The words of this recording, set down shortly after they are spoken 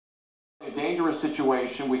A dangerous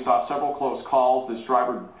situation. We saw several close calls. This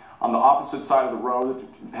driver on the opposite side of the road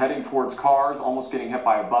heading towards cars, almost getting hit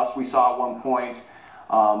by a bus we saw at one point.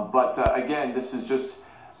 Again, this has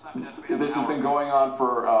been going on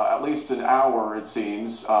for at least an hour, it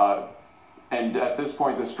seems. And at this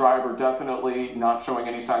point, this driver definitely not showing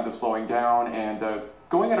any signs of slowing down and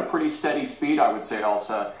going at a pretty steady speed, I would say,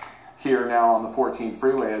 Elsa. Here now on the 14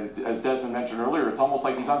 freeway, as Desmond mentioned earlier, it's almost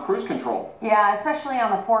like he's on cruise control. Yeah, especially on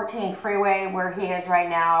the 14 freeway where he is right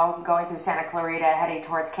now, going through Santa Clarita, heading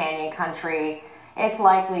towards Canyon Country. It's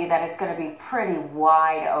likely that it's going to be pretty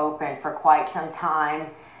wide open for quite some time.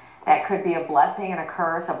 That could be a blessing and a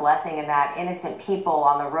curse. A blessing in that innocent people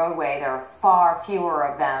on the roadway, there are far fewer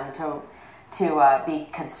of them to be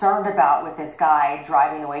concerned about with this guy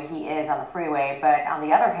driving the way he is on the freeway. But on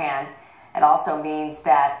the other hand, it also means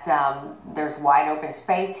that there's wide open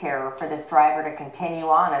space here for this driver to continue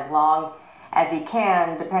on as long as he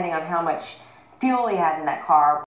can, depending on how much fuel he has in that car.